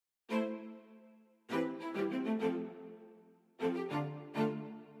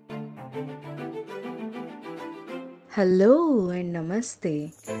Hello and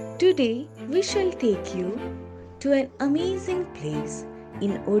Namaste. Today we shall take you to an amazing place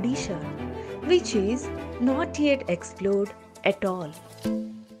in Odisha which is not yet explored at all.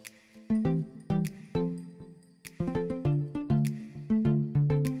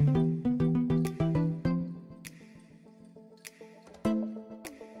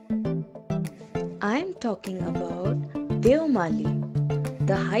 I am talking about Deomali,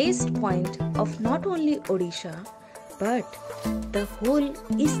 the highest point of not only Odisha but the whole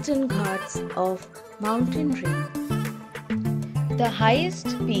eastern ghats of mountain range. The highest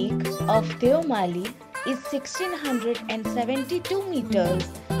peak of Deomali is 1672 meters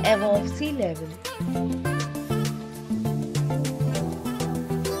above sea level.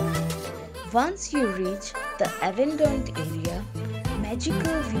 Once you reach the abandoned area,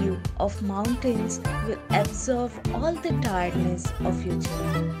 magical view of mountains will absorb all the tiredness of your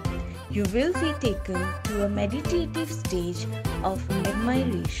journey. You will be taken to a meditative stage of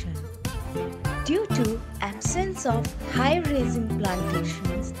admiration. Due to absence of high-rising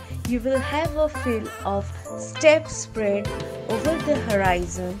plantations, you will have a feel of steppe spread over the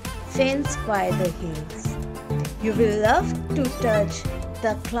horizon fenced by the hills. You will love to touch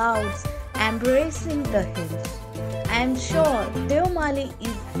the clouds embracing the hills. I am sure Deomali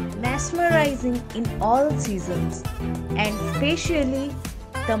is mesmerizing in all seasons, and especially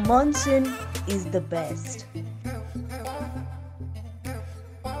the monsoon is the best.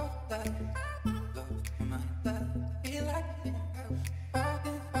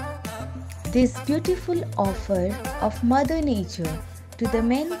 This beautiful offer of Mother Nature to the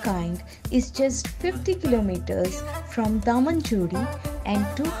mankind is just 50 kilometers from Damanjodi and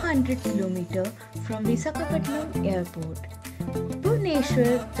 200 kilometers from Vishakhapatnam airport.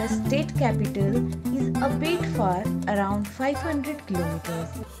 Bhubaneshwar, the state capital, is a bit far, around 500 kilometers.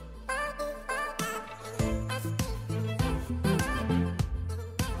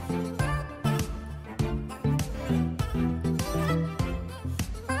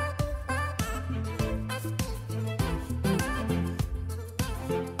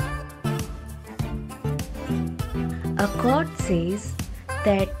 A quote says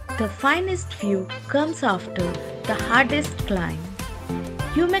that the finest view comes after the hardest climb.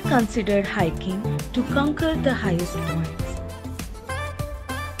 You may consider hiking to conquer the highest points.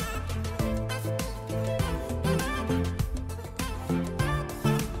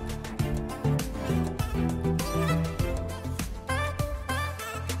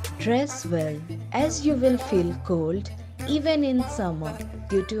 Dress well, as you will feel cold even in summer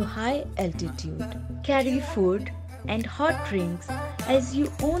due to high altitude. Carry food and hot drinks, as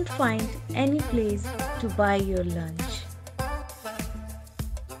you won't find any place to buy your lunch.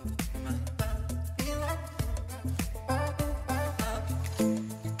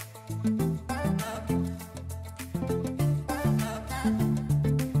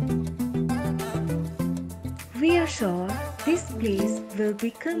 We are sure this place will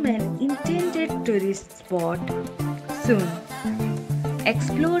become an intended tourist spot soon.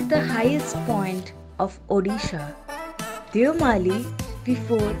 Explore the highest point of Odisha, Deomali,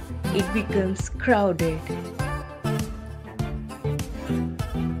 before it becomes crowded.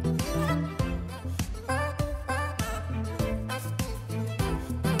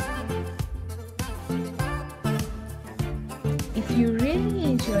 If you really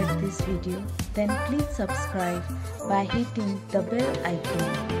enjoyed this video, then please subscribe by hitting the bell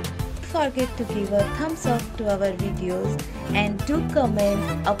icon. Don't forget to give a thumbs up to our videos and do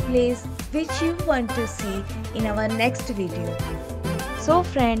comment a place which you want to see in our next video. So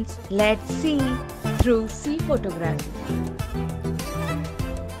friends, let's see through sea photography.